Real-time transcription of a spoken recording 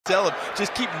Tell him,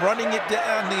 just keep running it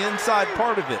down the inside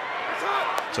part of it.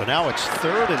 So now it's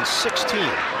 3rd and 16.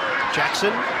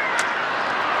 Jackson,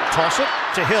 toss it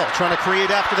to Hill, trying to create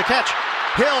after the catch.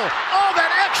 Hill, oh, that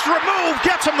extra move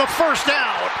gets him the first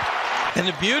down. And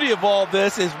the beauty of all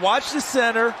this is watch the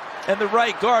center and the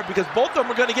right guard, because both of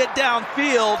them are going to get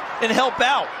downfield and help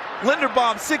out.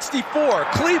 Linderbaum 64,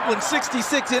 Cleveland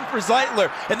 66 in for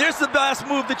Zeitler. And there's the last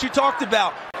move that you talked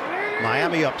about.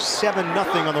 Miami up 7-0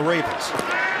 on the Ravens.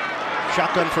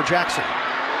 Shotgun for Jackson.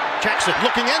 Jackson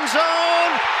looking end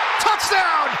zone.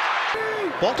 Touchdown!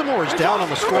 Baltimore is down on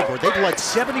the scoreboard. They've led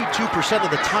 72% of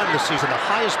the time this season, the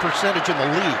highest percentage in the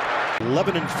league.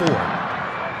 11-4.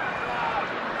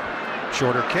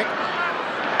 Shorter kick.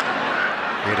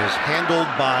 It is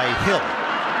handled by Hill.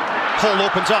 Hole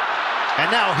opens up. And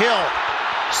now Hill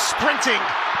sprinting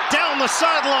down the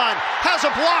sideline. Has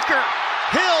a blocker.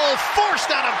 Hill forced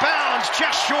out of bounds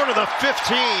just short of the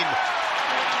 15.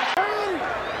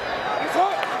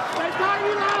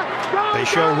 They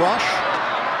show rush.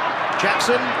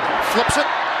 Jackson flips it.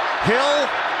 Hill,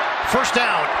 first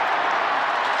down.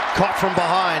 Caught from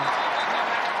behind.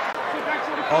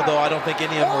 Although I don't think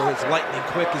any of them are as lightning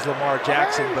quick as Lamar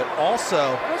Jackson, but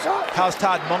also, how's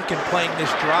Todd Monken playing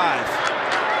this drive?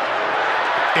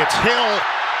 It's Hill,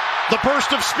 the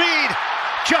burst of speed.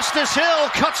 Justice Hill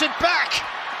cuts it back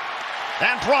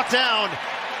and brought down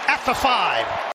at the 5.